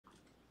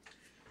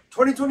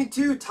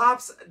2022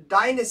 Topps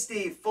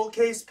Dynasty, full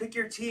case, pick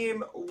your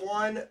team,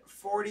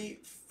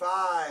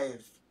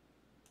 145.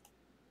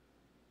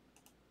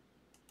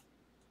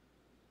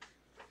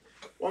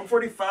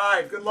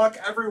 145. Good luck,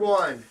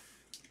 everyone.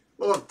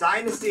 A little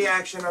Dynasty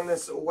action on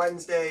this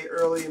Wednesday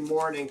early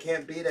morning.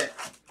 Can't beat it.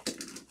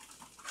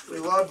 We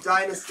love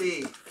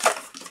Dynasty.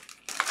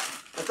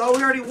 I thought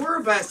we already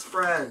were best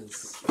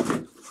friends.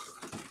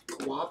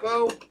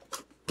 Guapo.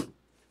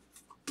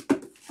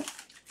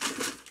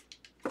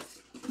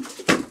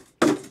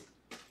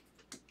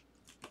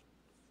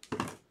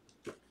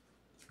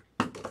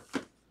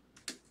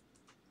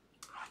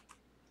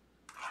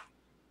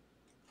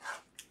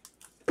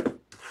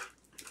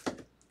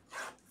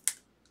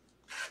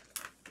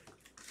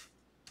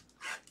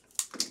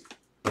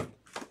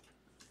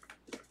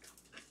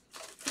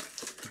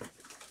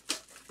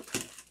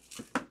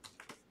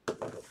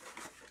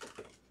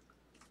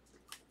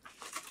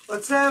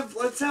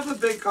 Let's have a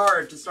big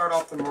card to start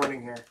off the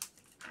morning here.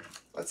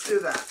 Let's do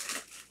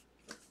that.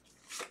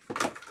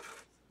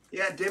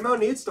 Yeah, Demo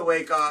needs to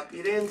wake up.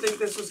 You didn't think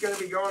this was going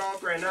to be going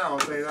off right now, I'll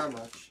tell you that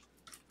much.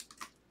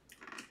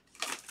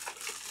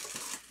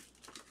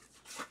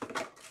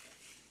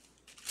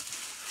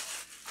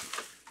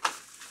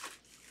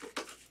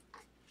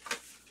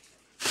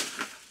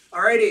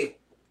 Alrighty.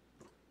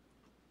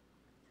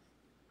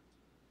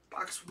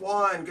 Box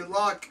 1. Good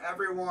luck,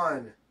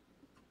 everyone.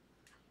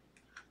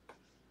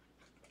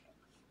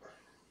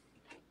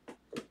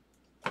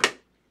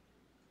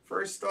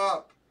 First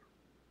up,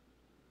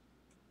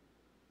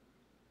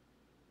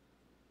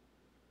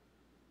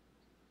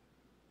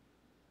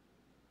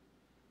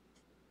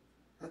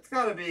 that's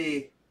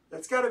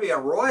gotta be a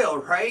Royal,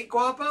 right,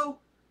 Guapo?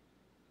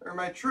 Or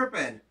am I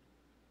tripping?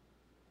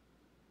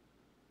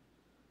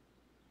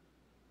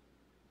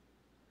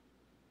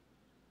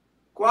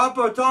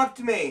 Guapo, talk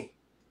to me.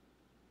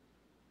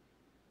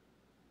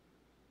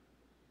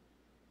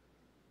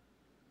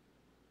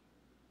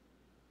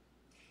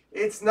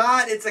 It's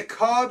not. It's a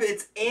Cub.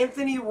 It's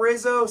Anthony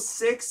Rizzo,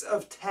 6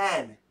 of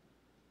 10.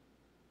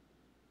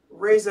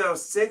 Rizzo,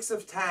 6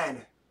 of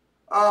 10.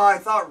 Oh, I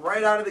thought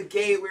right out of the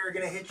gate we were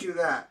going to hit you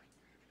that.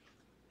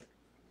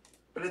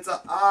 But it's an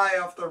eye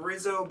off the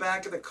Rizzo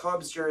back of the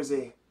Cubs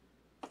jersey.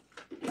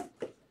 What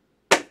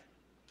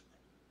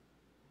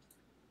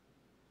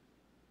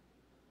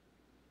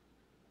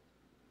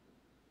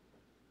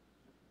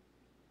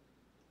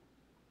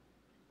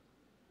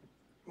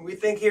do we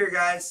think here,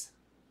 guys?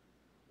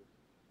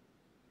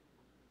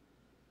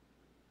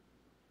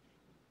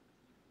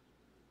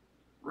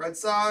 Red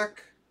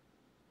Sox.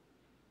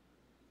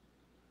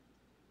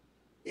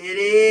 It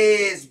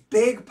is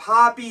Big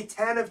Poppy,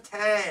 10 of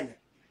 10.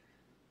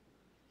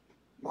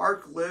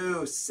 Mark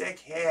Lou, sick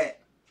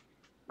hit.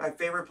 My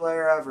favorite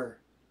player ever.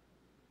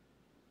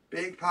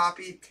 Big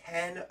Poppy,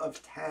 10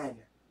 of 10.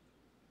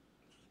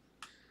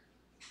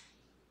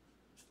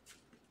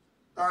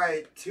 All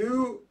right,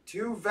 two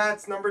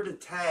vets numbered to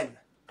 10.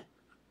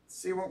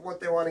 See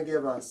what they want to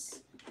give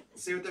us.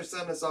 See what they're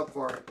setting us up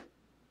for.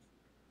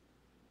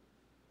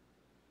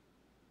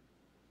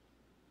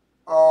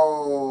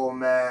 Oh,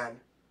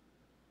 man.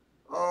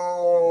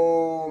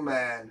 Oh,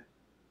 man.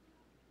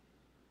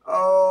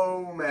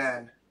 Oh,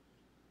 man.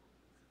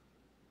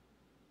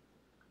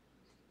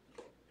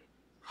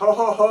 Ho,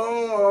 ho,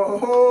 ho,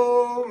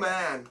 ho,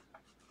 man.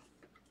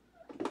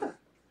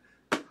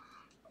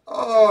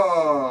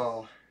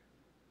 Oh.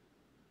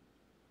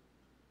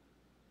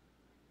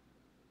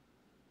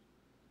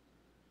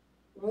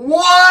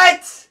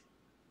 What?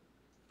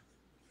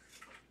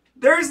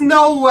 There's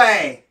no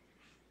way.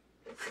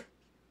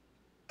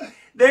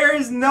 There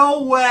is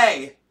no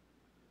way.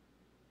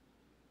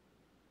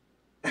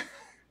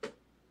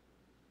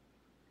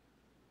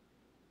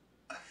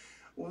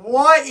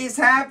 What is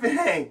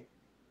happening?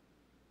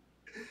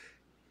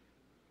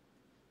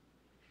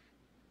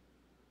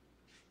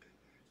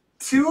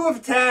 Two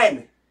of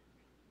 10.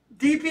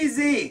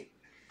 DPZ.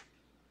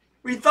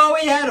 We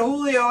thought we had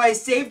Julio. I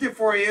saved it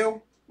for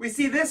you. We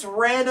see this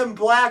random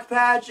black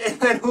patch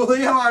and then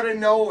Julio out of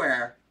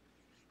nowhere.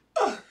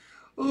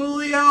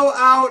 Julio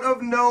out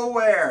of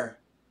nowhere.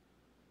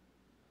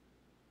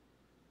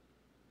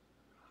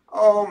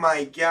 Oh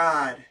my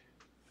God.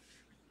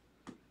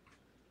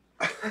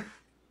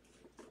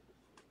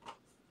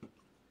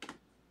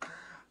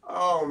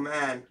 Oh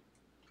man.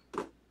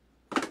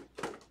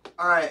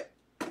 All right.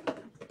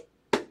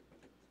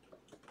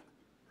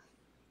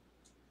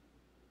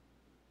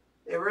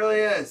 It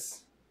really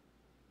is.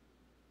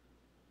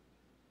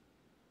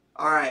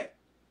 All right.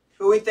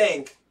 Who we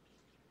think?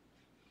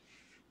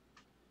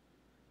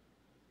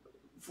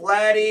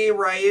 Vladdy,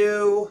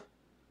 Ryu,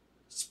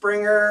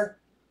 Springer,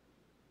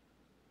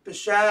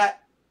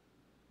 Bichette.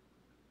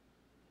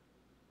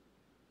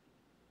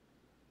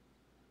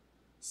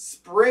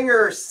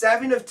 Springer,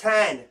 7 of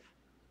 10.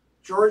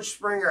 George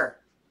Springer.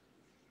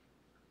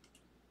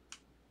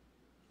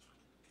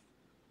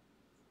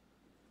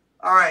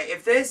 All right,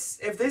 if this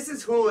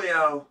is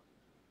Julio,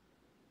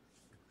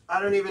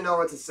 I don't even know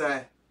what to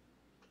say.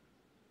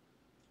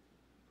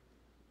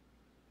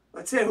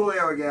 Let's hit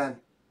Julio again.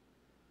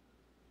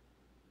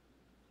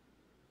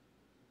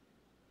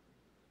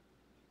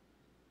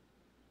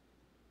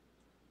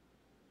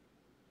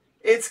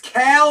 It's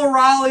Cal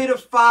Raleigh to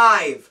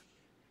 5.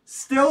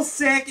 Still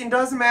sick and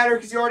doesn't matter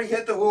because you already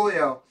hit the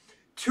Julio.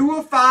 2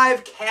 of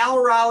 5,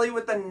 Cal Raleigh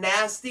with the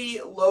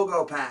nasty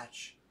logo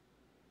patch.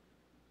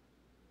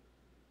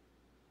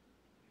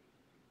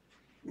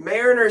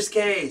 Mariners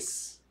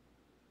case.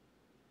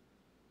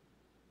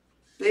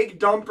 Big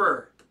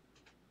dumper.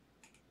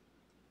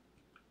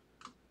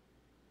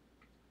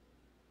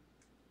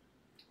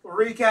 We'll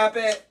recap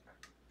it.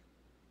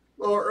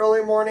 Little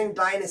early morning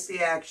Dynasty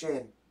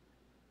action.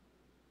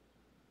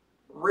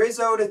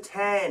 Rizzo to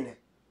 10.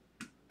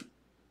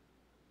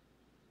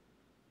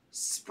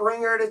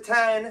 Springer to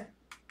 10.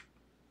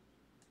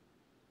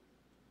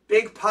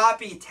 Big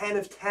Poppy, 10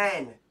 of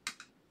 10.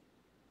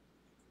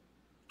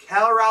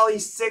 Cal Raleigh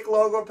sick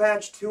logo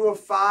patch, 2 of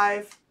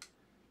 5.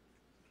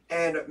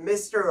 And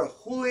Mr.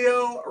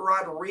 Julio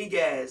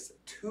Rodriguez,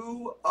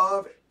 2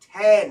 of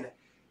 10.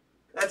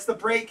 That's the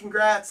break.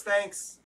 Congrats. Thanks.